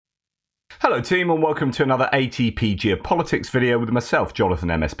Hello team and welcome to another ATP Geopolitics video with myself,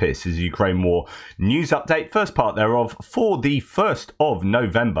 Jonathan MS Pearce. This is Ukraine War news update, first part thereof for the 1st of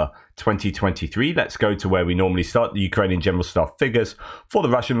November 2023. Let's go to where we normally start, the Ukrainian General Staff figures for the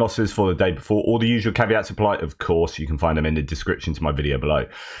Russian losses for the day before. All the usual caveats apply, of course. You can find them in the description to my video below.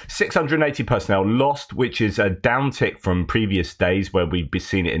 680 personnel lost, which is a downtick from previous days where we've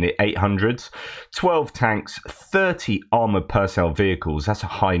seen it in the 800s. 12 tanks, 30 armoured personnel vehicles. That's a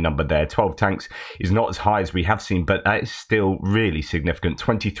high number there. 12 tanks is not as high as we have seen, but that is still really significant.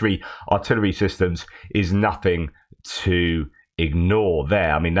 23 artillery systems is nothing to ignore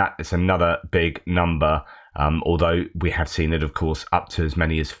there. I mean, that is another big number, although we have seen it, of course, up to as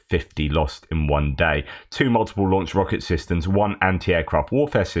many as 50 lost in one day. 2 multiple launch rocket systems, 1 anti-aircraft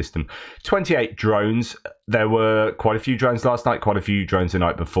warfare system, 28 drones. There were quite a few drones last night, quite a few drones the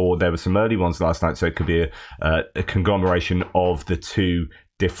night before. There were some early ones last night, so it could be a conglomeration of the 2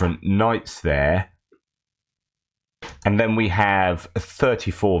 different nights there. And then we have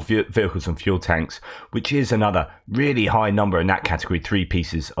 34 vehicles and fuel tanks, which is another really high number in that category, 3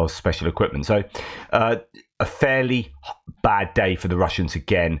 pieces of special equipment. So a fairly bad day for the Russians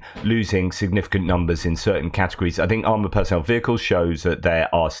again, losing significant numbers in certain categories. I think armored personnel vehicles shows that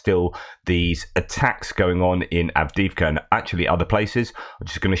there are still these attacks going on in Avdiivka and actually other places. I'm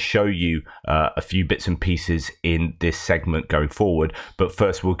just going to show you a few bits and pieces in this segment going forward. But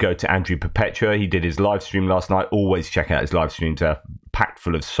first we'll go to Andrew Perpetua. He did his live stream last night. Always check out his live streams. They're packed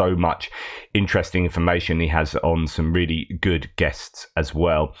full of so much interesting information. He has on some really good guests as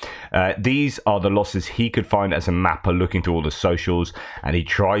well. These are the losses he could find as a mapper looking through all the socials, and he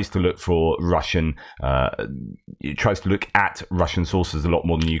tries to look for Russian at Russian sources a lot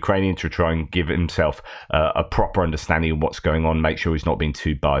more than Ukrainian to try and give himself a proper understanding of what's going on, make sure he's not being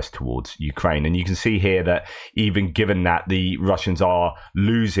too biased towards Ukraine. And you can see here that even given that the Russians are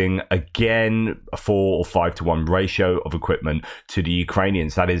losing again a 4 or 5 to 1 ratio of equipment to the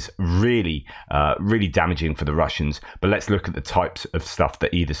Ukrainians, that is really damaging for the Russians. But let's look at the types of stuff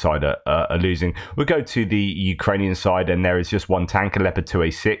that either side are losing. We'll go to the Ukrainian side, and there is just 1 tank, a Leopard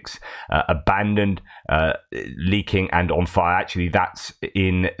 2A6, abandoned, leaking and on fire. Actually, that's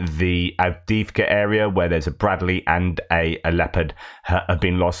in the Avdiivka area where there's a Bradley and a Leopard have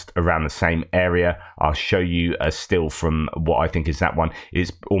been lost around the same area. I'll show you a still from what I think is that one.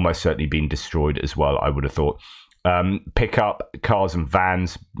 It's almost certainly been destroyed as well, I would have thought. Pickup cars and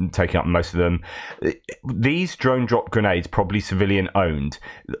vans, taking up most of them. These drone drop grenades, probably civilian owned.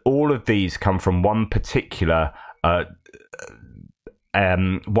 All of these come from one particular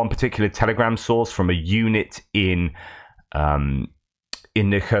telegram source from a unit in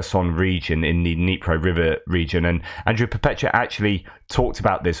the Kherson region, in the Dnipro River region. And Andrew Perpetua actually talked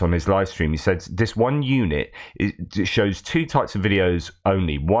about this on his live stream. He said this one unit shows 2 types of videos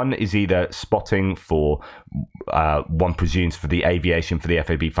only. One is either spotting for, one presumes for the aviation, for the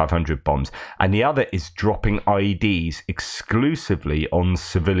FAB 500 bombs, and the other is dropping IEDs exclusively on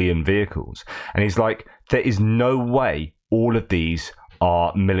civilian vehicles. And he's like, there is no way all of these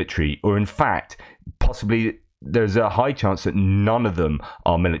are military, or in fact, possibly there's a high chance that none of them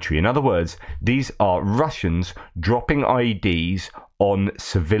are military. In other words, these are Russians dropping IEDs on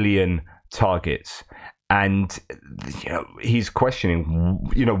civilian targets. And he's questioning,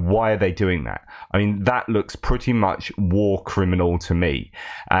 why are they doing that? I mean, that looks pretty much war criminal to me,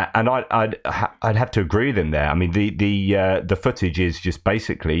 and I'd have to agree with him there. I mean, the footage is just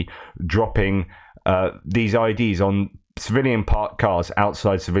basically dropping these IEDs on civilian parked cars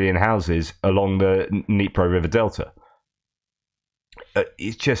outside civilian houses along the Dnipro River Delta.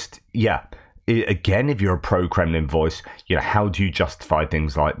 It's just, again, if you're a pro-Kremlin voice, how do you justify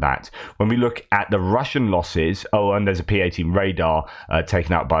things like that? When we look at the Russian losses, and there's a P-18 radar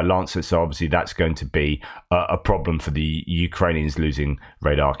taken out by Lancet, so obviously that's going to be a problem for the Ukrainians losing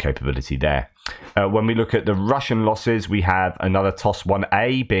radar capability there. When we look at the Russian losses, we have another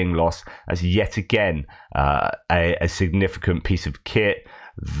TOS-1A being lost as yet again a significant piece of kit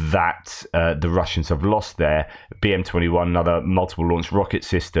that the Russians have lost there. BM-21, another multiple launch rocket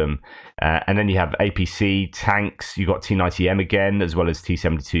system. And then you have APC tanks. You've got T-90M again, as well as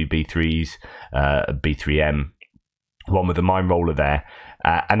T-72 B3s, B3M, one with a mine roller there.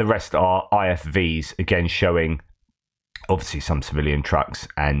 And the rest are IFVs, again showing obviously some civilian trucks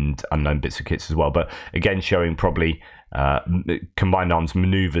and unknown bits of kits as well, but again showing probably combined arms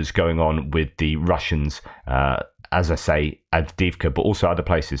maneuvers going on with the Russians, as I say, Avdiivka, but also other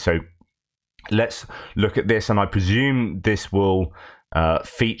places. So let's look at this, and I presume this will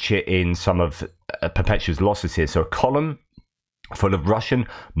feature in some of Perpetua's losses here. So a column full of Russian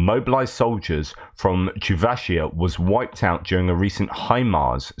mobilized soldiers from Chuvashia was wiped out during a recent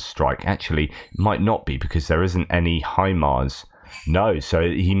HIMARS strike. Actually, it might not be, because there isn't any HIMARS. No, so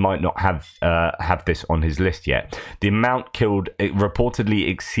he might not have this on his list yet. The amount killed, it reportedly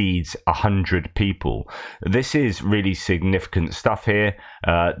exceeds 100 people. This is really significant stuff here.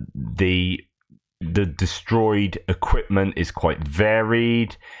 The destroyed equipment is quite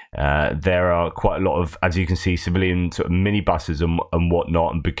varied. There are quite a lot of, as you can see, civilian sort of minibuses and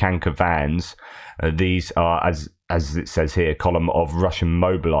whatnot, and Bukanka vans. These are, as it says here, a column of Russian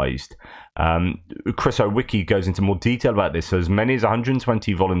mobilized. Chris Owicki goes into more detail about this. So as many as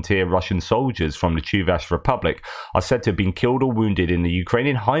 120 volunteer Russian soldiers from the Chuvash Republic are said to have been killed or wounded in the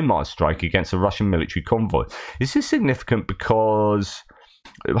Ukrainian HIMARS strike against a Russian military convoy. This is significant because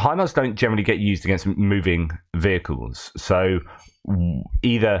HIMARS don't generally get used against moving vehicles. So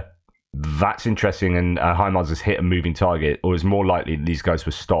either that's interesting and HIMARS has hit a moving target, or it's more likely that these guys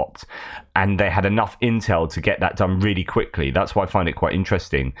were stopped and they had enough intel to get that done really quickly. That's why I find it quite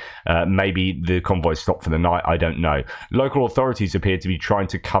interesting. Maybe the convoy stopped for the night, I don't know. Local authorities appear to be trying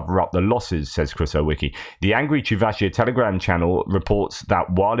to cover up the losses, says Chris Owicki. The Angry Chuvashia Telegram channel reports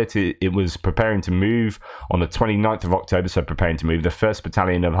that while it was preparing to move on the 29th of October, so preparing to move, the 1st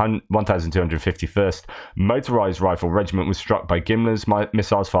Battalion of 1251st Motorized Rifle Regiment was struck by Gimler's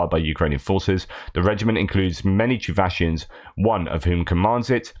missiles fired by Ukrainian forces. The regiment includes many Chuvashians, one of whom commands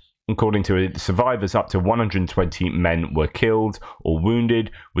it. According to survivors, up to 120 men were killed or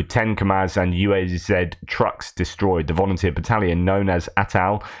wounded, with 10 KAMAZ and UAZ trucks destroyed. The volunteer battalion, known as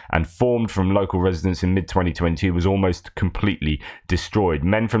Atal and formed from local residents in mid-2022, was almost completely destroyed.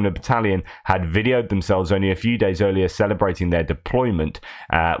 Men from the battalion had videoed themselves only a few days earlier celebrating their deployment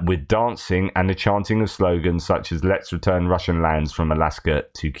with dancing and the chanting of slogans such as "Let's return Russian lands from Alaska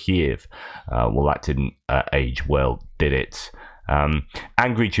to Kiev." Well, that didn't age well, did it?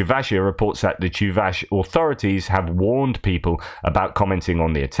 Angry Chuvashia reports that the Chuvash authorities have warned people about commenting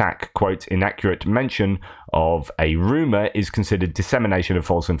on the attack. Quote, inaccurate mention of a rumor is considered dissemination of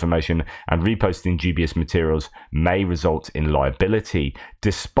false information, and reposting dubious materials may result in liability.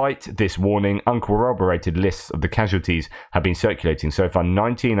 Despite this warning, uncorroborated lists of the casualties have been circulating. So far,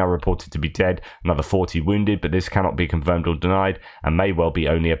 19 are reported to be dead, another 40 wounded, but this cannot be confirmed or denied and may well be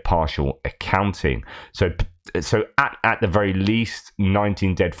only a partial accounting. So at the very least,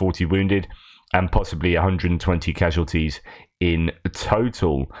 19 dead, 40 wounded, and possibly 120 casualties in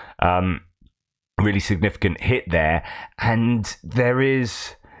total. Really significant hit there, and there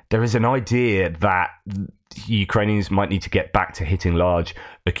is an idea that Ukrainians might need to get back to hitting large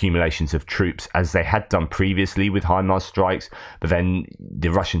accumulations of troops, as they had done previously with HIMARS strikes, but then the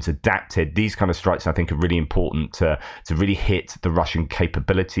Russians adapted. These kind of strikes, I think, are really important to really hit the Russian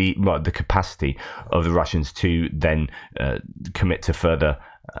capability, well, the capacity of the Russians to then commit to further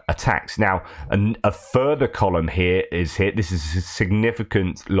attacks. Now, a further column here is hit. This is a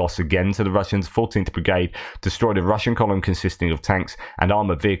significant loss again to the Russians. 14th Brigade destroyed a Russian column consisting of tanks and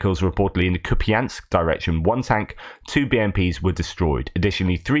armored vehicles, reportedly in the Kupiansk direction. 1 tank, 2 BMPs were destroyed.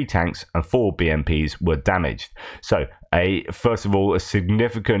 Additionally, 3 tanks and 4 BMPs were damaged. So, first of all, a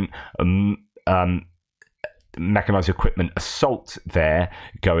significant mechanized equipment assault there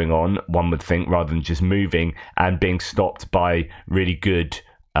going on, one would think, rather than just moving and being stopped by really good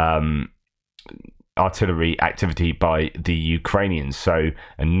artillery activity by the Ukrainians. So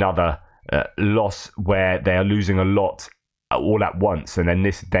another loss where they are losing a lot all at once, and then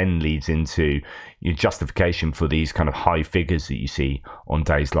this then leads into your justification for these kind of high figures that you see on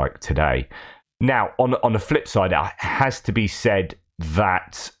days like today. Now, on the flip side, it has to be said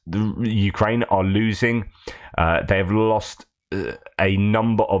that the Ukraine are losing. They have lost a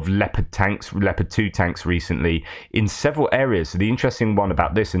number of Leopard 2 tanks recently in several areas. So the interesting one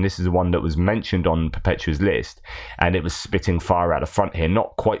about this, and this is the one that was mentioned on Perpetua's list, and it was spitting fire out the front here.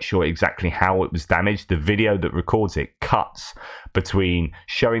 Not quite sure exactly how it was damaged. The video that records it cuts between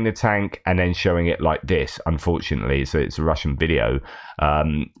showing the tank and then showing it like this, unfortunately. So it's a Russian video.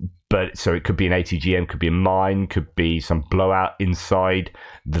 But so it could be an ATGM, could be a mine, could be some blowout inside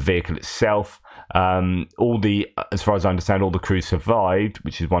the vehicle itself. As far as I understand, all the crew survived,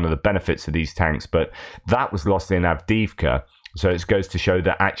 which is one of the benefits of these tanks, but that was lost in Avdiivka. So it goes to show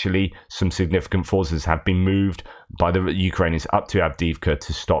that actually some significant forces have been moved by the Ukrainians up to Avdiivka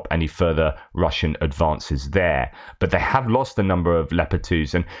to stop any further Russian advances there. But they have lost a number of Leopard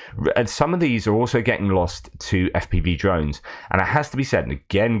 2s, and some of these are also getting lost to FPV drones. And it has to be said, and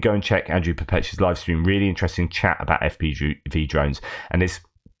again, go and check Andrew Perpetua's live stream, really interesting chat about FPV drones, and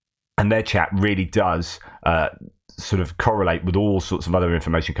their chat really does sort of correlate with all sorts of other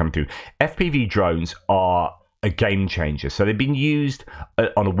information coming through. FPV drones are a game changer. So they've been used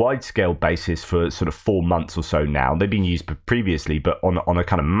on a wide scale basis for sort of 4 months or so now. They've been used previously, but on a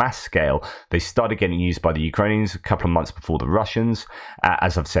kind of mass scale, they started getting used by the Ukrainians a couple of months before the Russians.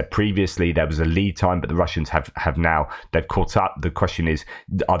 As I've said previously, there was a lead time, but the Russians have now, they've caught up. The question is,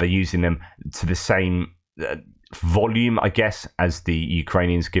 are they using them to the same volume, I guess, as the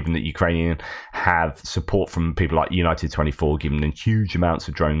Ukrainians, given that Ukrainian have support from people like United 24, giving them huge amounts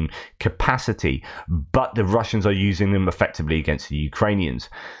of drone capacity, but the Russians are using them effectively against the Ukrainians.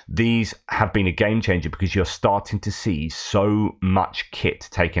 These have been a game changer because you're starting to see so much kit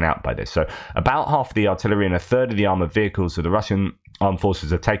taken out by this. So about half of the artillery and a third of the armored vehicles of the Russian armed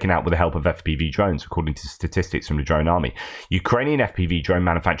forces are taken out with the help of FPV drones, according to statistics from the drone army. Ukrainian FPV drone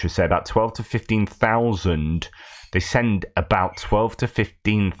manufacturers say about 12 to 15,000. They send about 12 to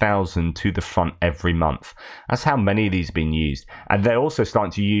 15,000 to the front every month. That's how many of these have been used. And they're also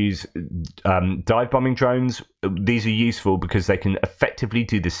starting to use dive bombing drones. These are useful because they can effectively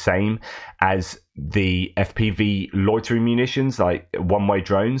do the same as the FPV loitering munitions, like one-way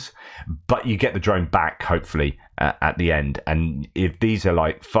drones, but you get the drone back, hopefully, at the end. And if these are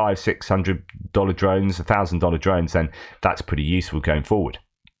like $500-600 drones, $1,000 drones, then that's pretty useful going forward.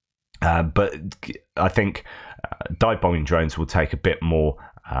 But I think dive bombing drones will take a bit more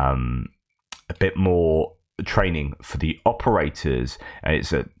training for the operators, and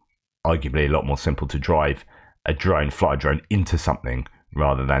it's arguably a lot more simple to drive a drone, fly a drone into something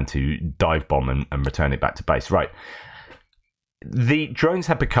rather than to dive bomb and return it back to base. Right. The drones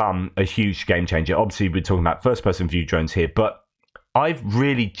have become a huge game changer. Obviously, we're talking about first-person view drones here, but I've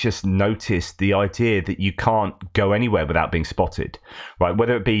really just noticed the idea that you can't go anywhere without being spotted, right?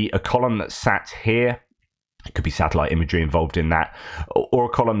 Whether it be a column that's sat here, it could be satellite imagery involved in that, or a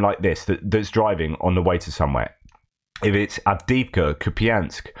column like this that's driving on the way to somewhere. If it's Avdiivka,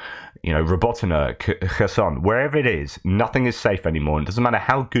 Kupiansk, Robotyne, Kherson, wherever it is, nothing is safe anymore. And it doesn't matter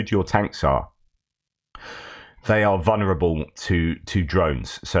how good your tanks are. They are vulnerable to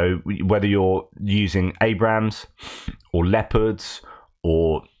drones. So whether you're using Abrams or Leopards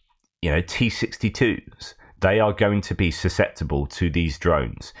or T-62s, they are going to be susceptible to these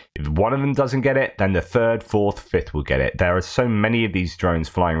drones. If one of them doesn't get it, then the third, fourth, fifth will get it. There are so many of these drones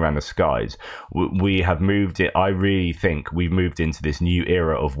flying around the skies. We have moved it. I really think we've moved into this new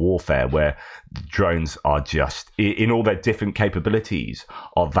era of warfare where drones are just, in all their different capabilities,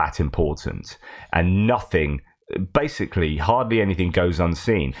 are that important. And nothing, basically hardly anything, goes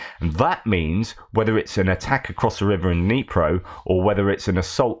unseen. And that means whether it's an attack across the river in Dnipro, or whether it's an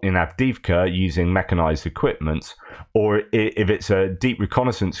assault in Avdiivka using mechanized equipment, or if it's a deep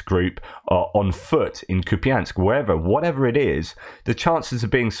reconnaissance group on foot in Kupiansk, whatever it is, the chances of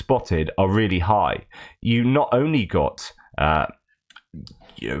being spotted are really high. You not only got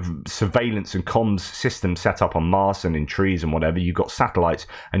surveillance and comms systems set up on Mars and in trees and whatever, you've got satellites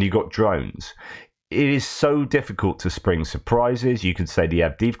and you've got drones. It is so difficult to spring surprises. You could say the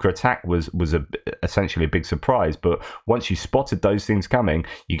Avdiivka attack was essentially a big surprise, but once you spotted those things coming,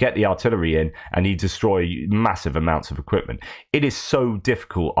 you get the artillery in and you destroy massive amounts of equipment. It is so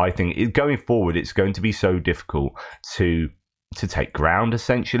difficult, I think. Going forward, it's going to be so difficult to take ground,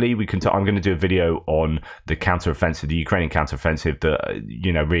 essentially. I'm going to do a video on the counteroffensive, the Ukrainian counteroffensive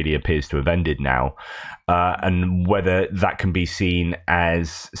that, really appears to have ended now. And whether that can be seen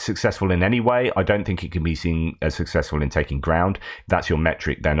as successful in any way. I don't think it can be seen as successful in taking ground. If that's your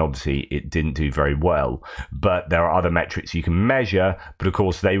metric, then obviously it didn't do very well. But there are other metrics you can measure, but of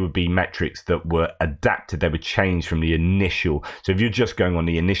course they would be metrics that were adapted. They would change from the initial. So if you're just going on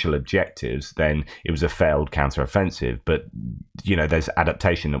the initial objectives, then it was a failed counteroffensive. But there's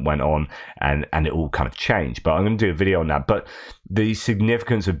adaptation that went on and it all kind of changed. But I'm going to do a video on that. But the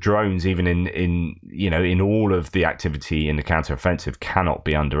significance of drones, even in all of the activity in the counteroffensive, cannot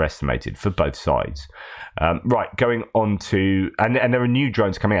be underestimated for both sides. Right, going on to, and there are new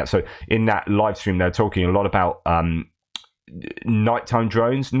drones coming out. So in that live stream, they're talking a lot about nighttime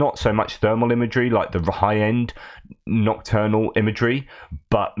drones, not so much thermal imagery like the high-end nocturnal imagery,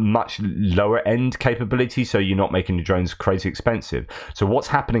 but much lower end capability, so you're not making the drones crazy expensive. So what's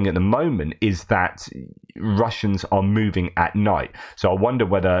happening at the moment is that Russians are moving at night. So I wonder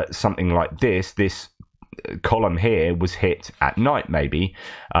whether something like this column here was hit at night, maybe,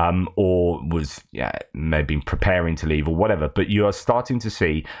 or was maybe preparing to leave or whatever. But you are starting to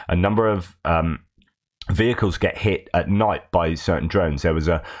see a number of vehicles get hit at night by certain drones. There was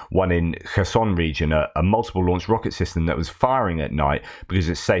one in Kherson region, a multiple launch rocket system that was firing at night because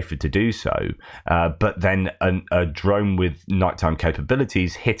it's safer to do so. But then a drone with nighttime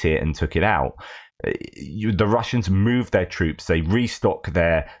capabilities hit it and took it out. the Russians move their troops, they restock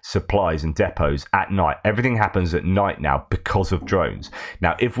their supplies and depots at night. Everything happens at night now because of drones.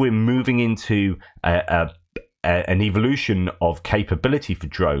 Now, if we're moving into an evolution of capability for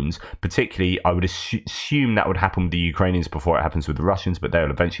drones, particularly, I would assume that would happen with the Ukrainians before it happens with the Russians, but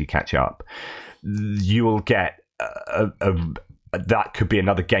they'll eventually catch up. You will get that could be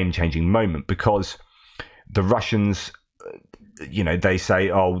another game-changing moment, because the Russians, they say,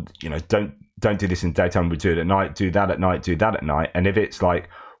 oh, don't do this in daytime, we do it at night, do that at night, do that at night. And if it's like,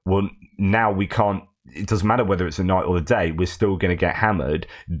 well, now we can't, it doesn't matter whether it's a night or the day, we're still going to get hammered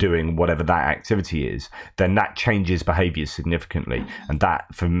doing whatever that activity is, then that changes behavior significantly. And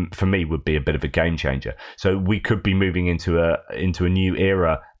that, for me, would be a bit of a game changer. So we could be moving into a new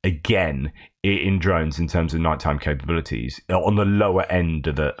era again in drones in terms of nighttime capabilities, on the lower end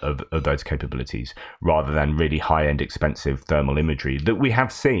of those capabilities, rather than really high-end expensive thermal imagery that we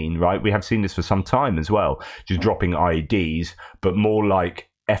have seen, right? We have seen this for some time as well, just dropping IEDs, but more like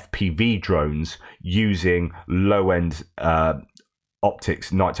FPV drones using low-end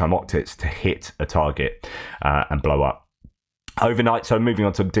optics, nighttime optics, to hit a target and blow up. Overnight, so moving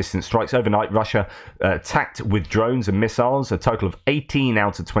on to distance strikes. Overnight, Russia attacked with drones and missiles. A total of 18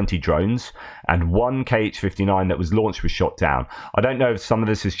 out of 20 drones, and one Kh-59 that was launched was shot down. I don't know if some of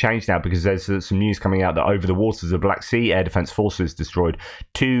this has changed now, because there's some news coming out that over the waters of the Black Sea, Air Defense Forces destroyed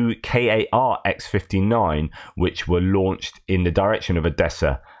 2 Kar-X-59, which were launched in the direction of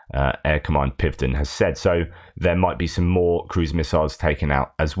Odessa. Air Command Pivden has said. So there might be some more cruise missiles taken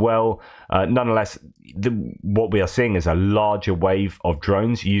out as well. Nonetheless, what we are seeing is a larger wave of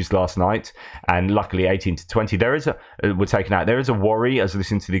drones used last night, and luckily 18 to 20 were taken out. There is a worry, as I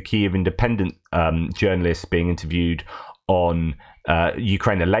listen to the Kiev Independent journalists being interviewed on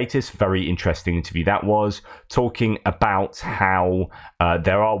Ukraine the Latest. Very interesting interview that was, talking about how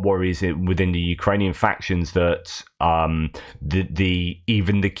there are worries within the Ukrainian factions that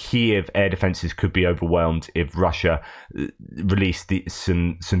even the Kiev air defenses could be overwhelmed if Russia released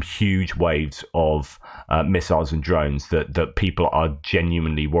some huge waves of missiles and drones that people are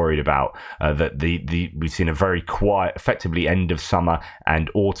genuinely worried about. That we've seen a very quiet, effectively end of summer and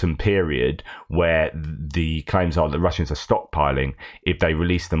autumn period, where the claims are that Russians are stockpiling. If they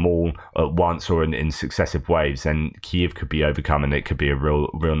release them all at once or in successive waves, then Kiev could be overcome, and it could be a real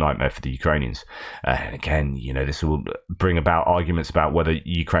nightmare for the Ukrainians. And again, this will bring about arguments about whether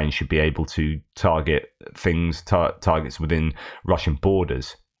Ukraine should be able to target targets within Russian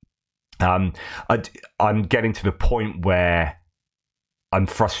borders. I'm getting to the point where I'm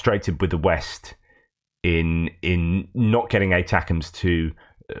frustrated with the West in not getting ATACMS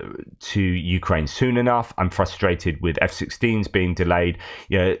to Ukraine soon enough. I'm frustrated with F-16s being delayed.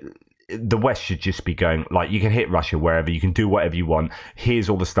 The West should just be going, like, you can hit Russia wherever, you can do whatever you want, here's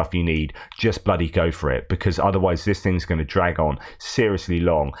all the stuff you need, just bloody go for it, because otherwise this thing's going to drag on seriously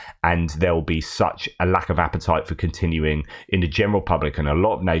long, and there will be such a lack of appetite for continuing in the general public and a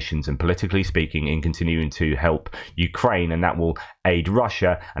lot of nations, and politically speaking, in continuing to help Ukraine, and that will aid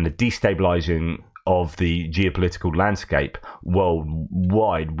Russia, and the destabilizing of the geopolitical landscape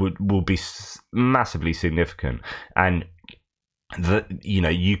worldwide will be massively significant. And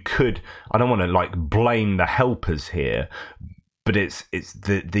you could, I don't want to blame the helpers here, but it's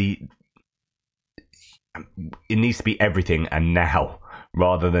it needs to be everything and now,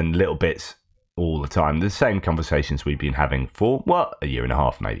 rather than little bits all the time. The same conversations we've been having for a year and a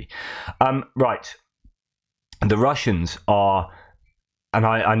half maybe. Right, the Russians are, and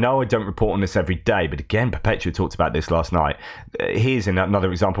I know I don't report on this every day, but again, Perpetua talked about this last night. Here's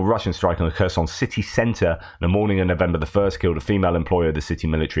another example. Russian strike on the Kherson city centre the morning of November the 1st killed a female employee of the city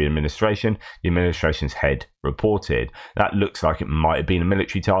military administration. The administration's head reported. That looks like it might have been a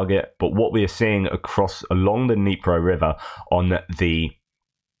military target, but what we are seeing along the Dnipro River on the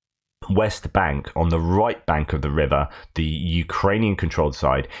west bank, on the right bank of the river, the Ukrainian controlled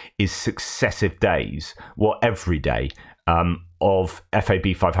side, is successive days, every day, of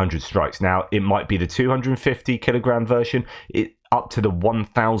FAB 500 strikes. Now, it might be the 250 kilogram version, up to the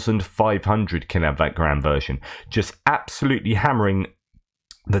 1,500 kilogram version, just absolutely hammering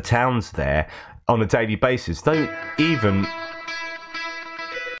the towns there on a daily basis. Don't even...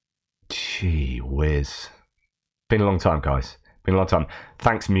 Gee whiz. Been a long time, guys. Been a long time.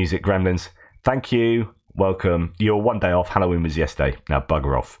 Thanks, Music Gremlins. Thank you. Welcome. You're one day off. Halloween was yesterday. Now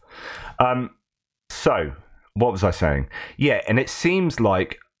bugger off. So... what was I saying? Yeah, and it seems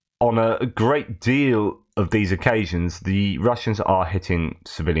like on a great deal of these occasions, the Russians are hitting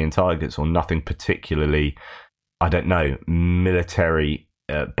civilian targets or nothing particularly, I don't know, military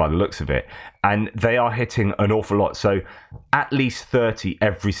by the looks of it, and they are hitting an awful lot. So at least 30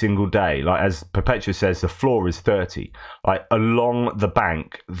 every single day. Like as Perpetua says, the floor is 30. Like along the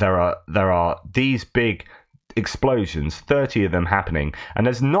bank, there are these big explosions, 30 of them happening, and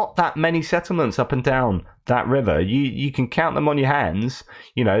there's not that many settlements up and down that river. You can count them on your hands.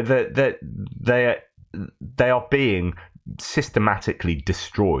 You know that they are being systematically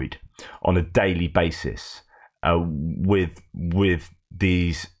destroyed on a daily basis with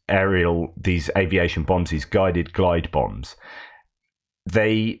these aviation bombs, these guided glide bombs.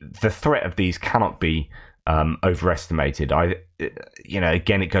 The threat of these cannot be overestimated.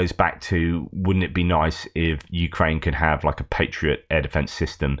 Again, it goes back to, wouldn't it be nice if Ukraine could have like a Patriot air defense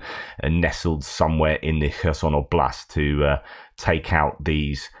system nestled somewhere in the Kherson Oblast to take out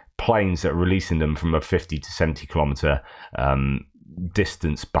these planes that are releasing them from a 50 to 70 kilometer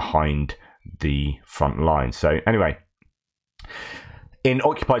distance behind the front line. So anyway, in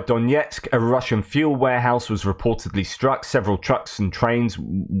occupied Donetsk, a Russian fuel warehouse was reportedly struck. Several trucks and trains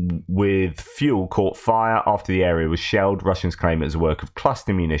with fuel caught fire after the area was shelled. Russians claim it was a work of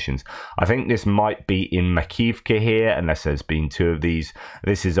cluster munitions. I think this might be in Makivka here, unless there's been two of these.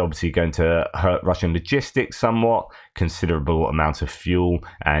 This is obviously going to hurt Russian logistics somewhat. Considerable amount of fuel,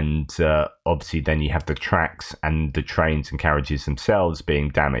 and obviously then you have the tracks and the trains and carriages themselves being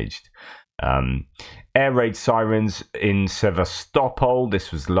damaged. Air raid sirens in Sevastopol.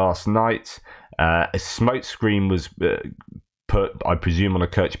 This was last night. A smoke screen was put, I presume, on a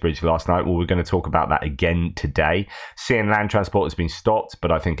Kerch bridge last night. Well, we're going to talk about that again today. Sea and land transport has been stopped,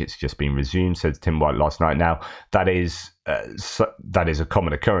 but I think it's just been resumed, said Tim White last night. Now, that is a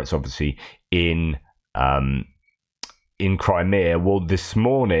common occurrence, obviously, in Crimea. Well, this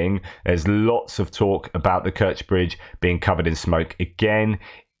morning, there's lots of talk about the Kerch bridge being covered in smoke again.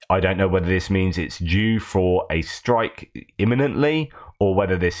 I don't know whether this means it's due for a strike imminently, or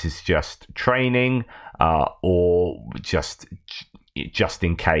whether this is just training, or just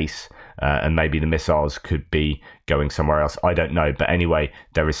in case, and maybe the missiles could be going somewhere else. I don't know. But anyway,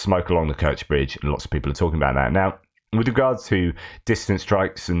 there is smoke along the Kerch Bridge, and lots of people are talking about that. Now, with regards to distant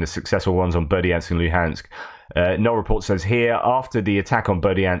strikes and the successful ones on Berdyansk and Luhansk, no report says here, after the attack on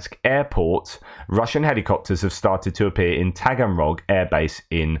Berdyansk airport, Russian helicopters have started to appear in Taganrog Air Base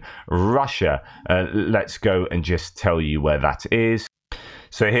in Russia. Let's go and just tell you where that is.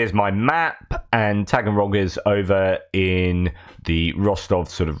 So here's my map, and Taganrog is over in the Rostov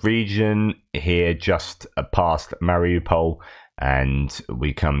sort of region here, just past Mariupol, and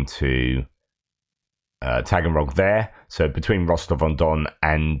we come to Taganrog there. So between Rostov-on-Don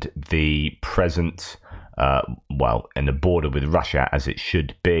and the present and the border with Russia, as it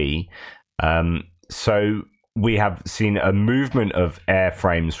should be. So we have seen a movement of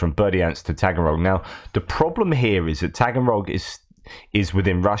airframes from Berdyansk to Taganrog. Now, the problem here is that Taganrog is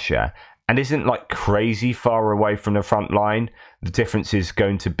within Russia and isn't like crazy far away from the front line. The difference is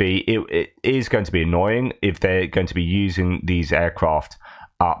going to be, it is going to be annoying if they're going to be using these aircraft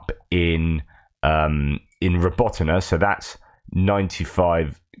up in Robotyne. So that's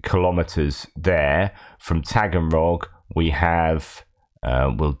 95 kilometers there from Taganrog. We have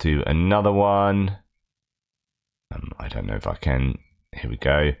we'll do another one. I don't know if I can. Here we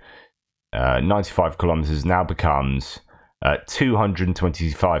go. 95 kilometers now becomes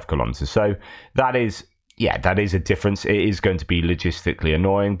 225 kilometers. So that is a difference. It is going to be logistically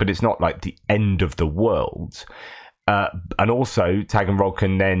annoying, but it's not like the end of the world. And also, Taganrog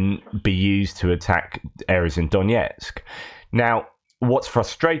can then be used to attack areas in Donetsk. Now, what's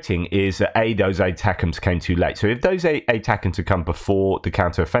frustrating is that those ATACMS came too late. So if those ATACMS had come before the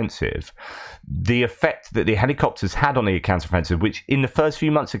counteroffensive, the effect that the helicopters had on the counteroffensive, which in the first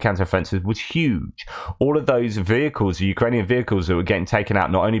few months of counteroffensive was huge. All of those vehicles, the Ukrainian vehicles that were getting taken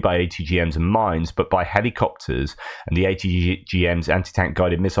out not only by ATGMs and mines, but by helicopters, and the ATGMs, anti-tank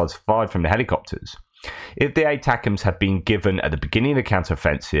guided missiles fired from the helicopters. If the ATACMS had been given at the beginning of the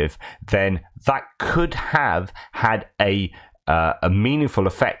counteroffensive, then that could have had a meaningful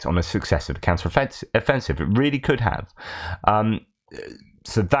effect on the success of the counteroffensive. It really could have.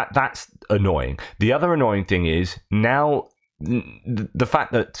 So that's annoying. The other annoying thing is now the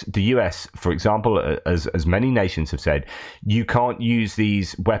fact that the US, for example, as many nations have said, you can't use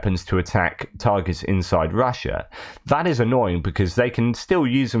these weapons to attack targets inside Russia. That is annoying because they can still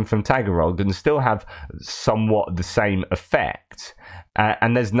use them from Taganrog and still have somewhat the same effect.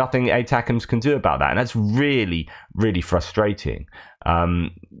 And there's nothing ATACMS can do about that. And that's really, really frustrating.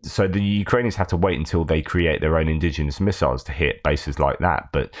 So the Ukrainians have to wait until they create their own indigenous missiles to hit bases like that.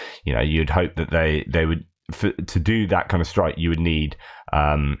 But, you know, you'd hope that they would, to do that kind of strike, you would need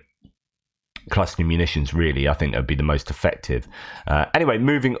cluster munitions, really. I think that would be the most effective. Anyway,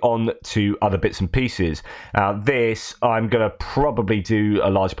 moving on to other bits and pieces. This, I'm going to probably do a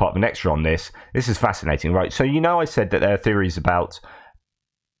large part of an extra on this. This is fascinating, right? So, I said that there are theories about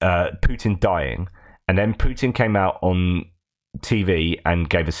Putin dying, and then Putin came out on TV and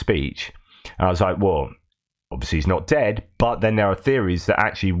gave a speech. And I was like, well, obviously he's not dead, but then there are theories that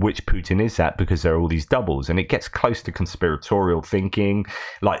actually which Putin is that, because there are all these doubles, and it gets close to conspiratorial thinking,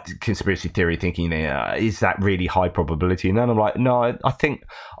 like conspiracy theory thinking. Is that really high probability? And then I'm like, no, I think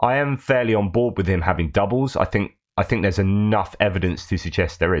I am fairly on board with him having doubles. I think there's enough evidence to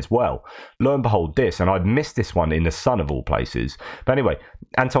suggest there is. Well, lo and behold, this, and I've missed this one in the Sun of all places. But anyway,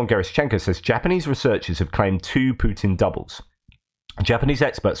 Anton Gerashchenko says Japanese researchers have claimed 2 Putin doubles. Japanese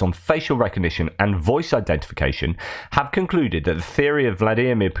experts on facial recognition and voice identification have concluded that the theory of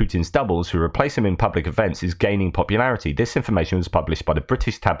Vladimir Putin's doubles who replace him in public events is gaining popularity. This information was published by the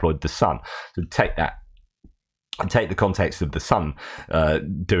British tabloid The Sun. So take that. Take the context of The Sun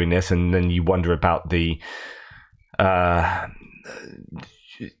doing this, and then you wonder about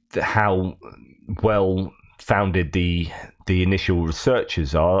how well founded the initial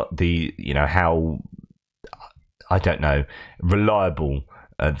researchers are, how, I don't know, reliable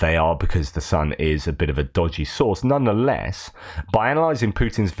they are, because The Sun is a bit of a dodgy source. Nonetheless, by analysing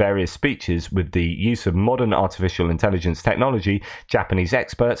Putin's various speeches with the use of modern artificial intelligence technology, Japanese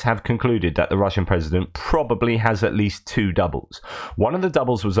experts have concluded that the Russian president probably has at least 2 doubles. One of the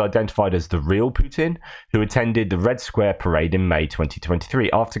doubles was identified as the real Putin, who attended the Red Square parade in May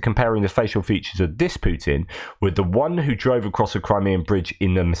 2023. After comparing the facial features of this Putin with the one who drove across the Crimean Bridge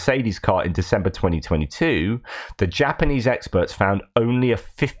in the Mercedes car in December 2022, the Japanese experts found only a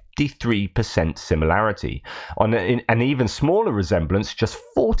 53% similarity. On an even smaller resemblance, just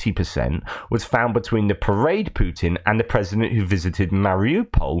 40%, was found between the parade Putin and the president who visited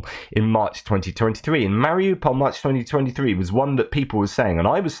Mariupol in March 2023. In Mariupol, March 2023 was one that people were saying, and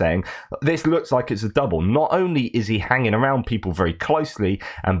I was saying, this looks like it's a double. Not only is he hanging around people very closely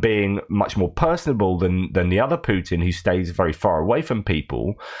and being much more personable than the other Putin, who stays very far away from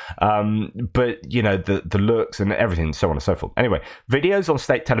people, but, the looks and everything, so on and so forth. Anyway, videos on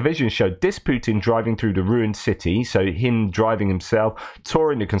state television showed this Putin driving through the ruined city, so him driving himself,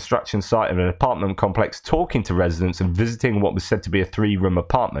 touring the construction site of an apartment complex, talking to residents and visiting what was said to be a 3-room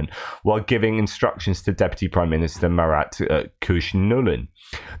apartment, while giving instructions to Deputy Prime Minister Marat Kushnulin.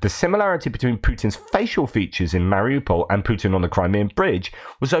 The similarity between Putin's facial features in Mariupol and Putin on the Crimean Bridge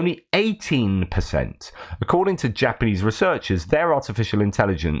was only 18%. According to Japanese researchers, their artificial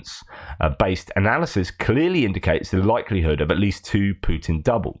intelligence-based analysis clearly indicates the likelihood of at least 2 Putin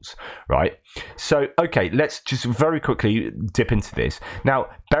doubles, right? So, okay, let's just very quickly dip into this. Now,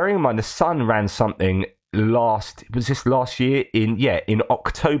 bearing in mind, The Sun ran something last year in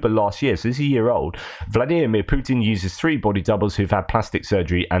October last year, so this is a year old. Vladimir Putin uses 3 body doubles who've had plastic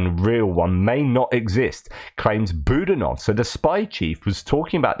surgery and real one may not exist, claims Budanov. So the spy chief was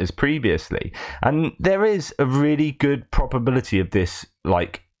talking about this previously, and there is a really good probability of this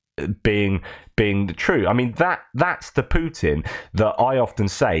being true. I mean, that's the Putin that I often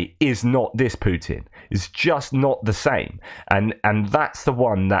say is not this Putin. It's just not the same, and that's the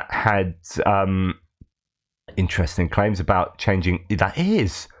one that had interesting claims about changing.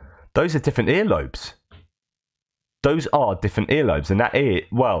 Those are different earlobes. Those are different earlobes, and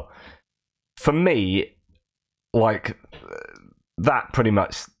for me, that pretty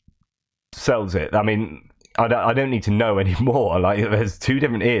much sells it. I mean, I don't need to know anymore. There's 2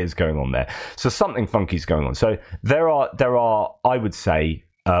 different ears going on there, so something funky is going on. So there are I would say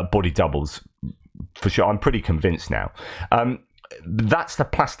body doubles for sure. I'm pretty convinced now. That's the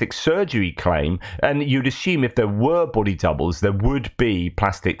plastic surgery claim, and you'd assume if there were body doubles, there would be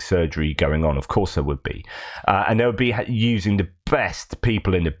plastic surgery going on. Of course there would be, and they would be using the best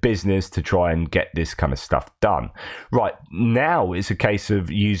people in the business to try and get this kind of stuff done. Right now it's a case of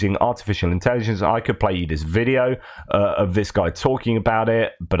using artificial intelligence. I could play you this video of this guy talking about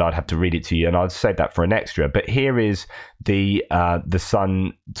it, but I'd have to read it to you, and I'd save that for an extra. But here is the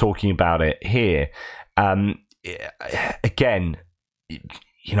Sun talking about it here. Again,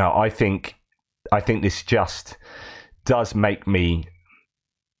 I think this just does make me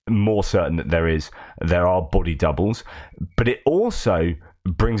more certain that there are body doubles, but it also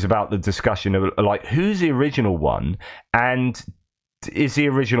brings about the discussion of who's the original one, and is the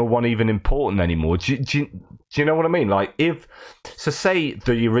original one even important anymore? Do you know what I mean? Say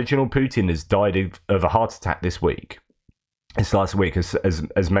the original Putin has died of a heart attack this last week,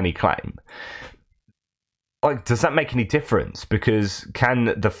 as many claim. Does that make any difference? Because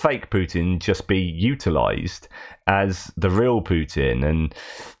can the fake Putin just be utilized as the real Putin? And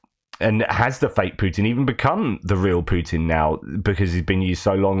And has the fake Putin even become the real Putin now because he's been used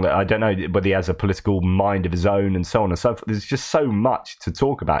so long that I don't know whether he has a political mind of his own and so on and so forth. There's just so much to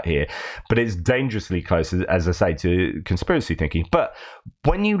talk about here, but it's dangerously close, as I say, to conspiracy thinking. But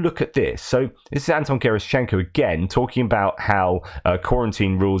when you look at this, so this is Anton Gerashchenko again talking about how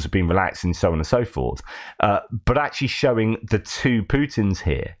quarantine rules have been relaxed and so on and so forth, but actually showing the two Putins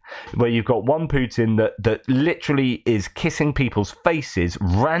here, where you've got one Putin that literally is kissing people's faces,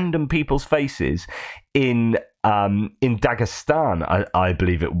 random people's faces in Dagestan, I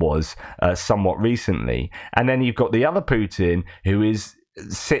believe it was, somewhat recently, and then you've got the other Putin who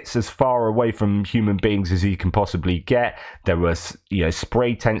sits as far away from human beings as he can possibly get. There were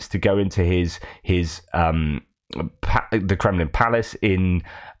spray tents to go into the Kremlin Palace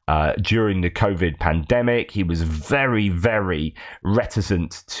during the COVID pandemic. He was very, very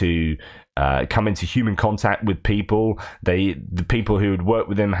reticent to come into human contact with people. The people who would work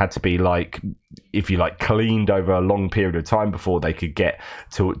with him had to be cleaned over a long period of time before they could get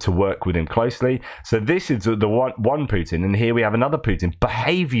to work with him closely. So this is the one Putin, and here we have another Putin,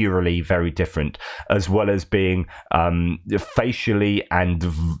 behaviorally very different, as well as being facially and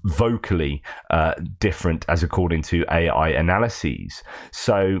vocally different, as according to AI analyses.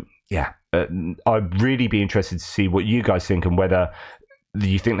 So yeah, I'd really be interested to see what you guys think and whether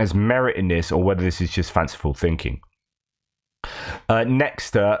you think there's merit in this or whether this is just fanciful thinking.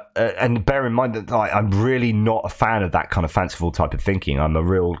 Next, and bear in mind that I'm really not a fan of that kind of fanciful type of thinking. I'm a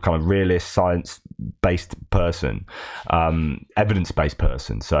real kind of realist, science-based person, evidence-based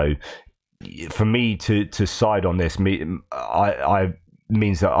person. So for me to side on this, means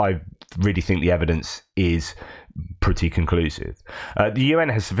that I really think the evidence is pretty conclusive. The UN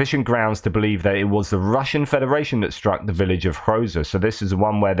has sufficient grounds to believe that it was the Russian Federation that struck the village of Hroza. So this is the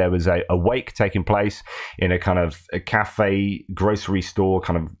one where there was a wake taking place in a kind of a cafe, grocery store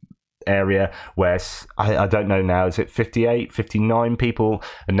kind of area where I don't know now, is it 58, 59 people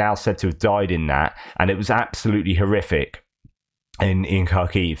are now said to have died in that, and it was absolutely horrific. In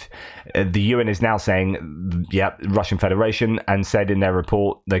Kharkiv, the UN is now saying, yeah, Russian Federation, and said in their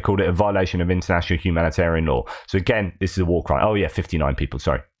report they called it a violation of international humanitarian law. So again, this is a war crime. Oh yeah, 59 people.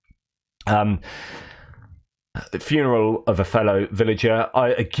 Sorry. The funeral of a fellow villager.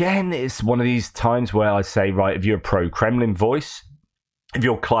 Again, it's one of these times where I say, right, if you're a pro-Kremlin voice, if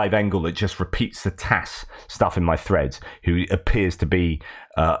you're Clive Engle that just repeats the TASS stuff in my threads, who appears to be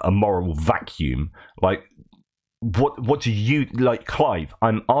a moral vacuum, like. What do you like, Clive?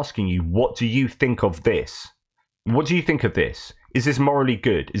 I'm asking you, what do you think of this? What do you think of this? Is this morally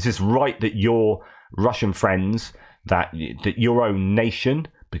good? Is this right that your Russian friends, that your own nation,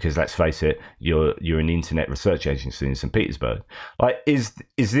 because let's face it, you're an internet research agency in St. Petersburg. Like, is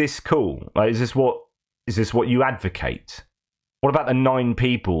this cool? Like, is this what you advocate? What about the 9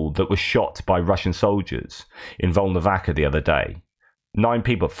 people that were shot by Russian soldiers in Volnovakha the other day? 9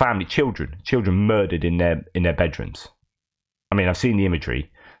 people, family, children murdered in their bedrooms. I mean, I've seen the imagery.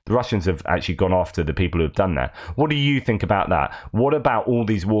 The Russians have actually gone after the people who have done that. What do you think about that? What about all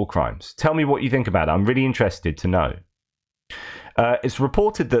these war crimes? Tell me what you think about it. I'm really interested to know. It's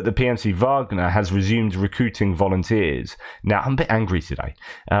reported that the PMC Wagner has resumed recruiting volunteers. Now, I'm a bit angry today.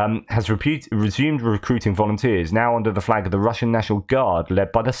 Has resumed recruiting volunteers, now under the flag of the Russian National Guard,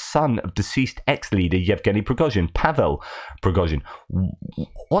 led by the son of deceased ex-leader Yevgeny Prigozhin, Pavel Prigozhin.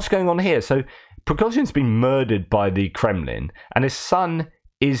 What's going on here? So, Prigozhin's been murdered by the Kremlin, and his son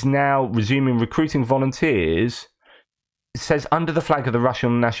is now resuming recruiting volunteers. It says under the flag of the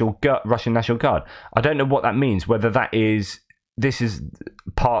Russian National Guard. I don't know what that means, whether this is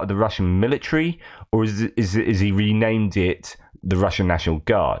part of the Russian military, or is he renamed it the Russian National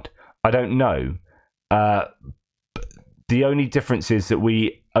Guard? I don't know. The only difference is that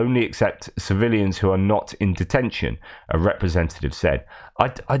we only accept civilians who are not in detention, a representative said.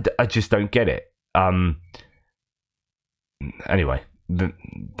 I just don't get it. Anyway.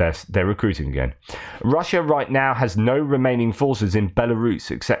 They're recruiting again. Russia right now has no remaining forces in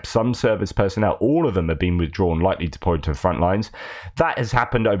Belarus except some service personnel. All of them have been withdrawn, likely deployed to the front lines. That has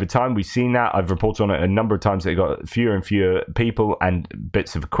happened over time. We've seen that. I've reported on it a number of times. They've got fewer and fewer people and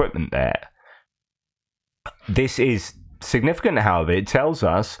bits of equipment there. This is significant, however. It tells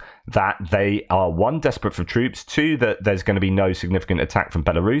us that they are, 1, desperate for troops, 2, that there's going to be no significant attack from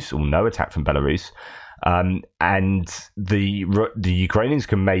Belarus, or no attack from Belarus. And the Ukrainians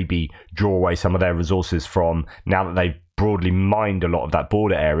can maybe draw away some of their resources from, now that they've broadly mined a lot of that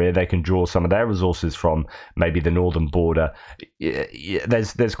border area, they can draw some of their resources from maybe the northern border.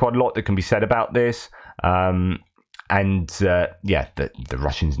 There's quite a lot that can be said about this. yeah, the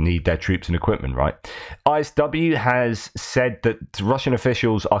Russians need their troops and equipment, right? ISW has said that Russian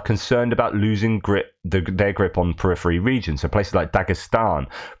officials are concerned about losing their grip on periphery regions. So places like Dagestan,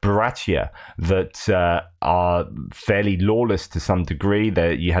 Buryatia, that are fairly lawless to some degree.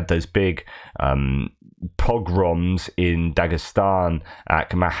 You had those big pogroms in Dagestan at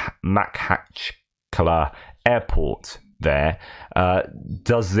Makhachkala airport there.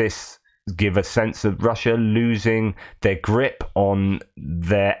 Does this give a sense of Russia losing their grip on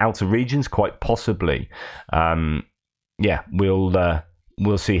their outer regions? Quite possibly. Yeah,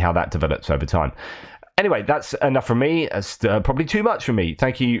 we'll see how that develops over time. Anyway, that's enough from me. That's probably too much from me.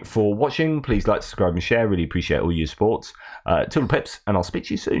 Thank you for watching. Please like, subscribe, and share. Really appreciate all your support. Toodle pips, and I'll speak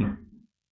to you soon.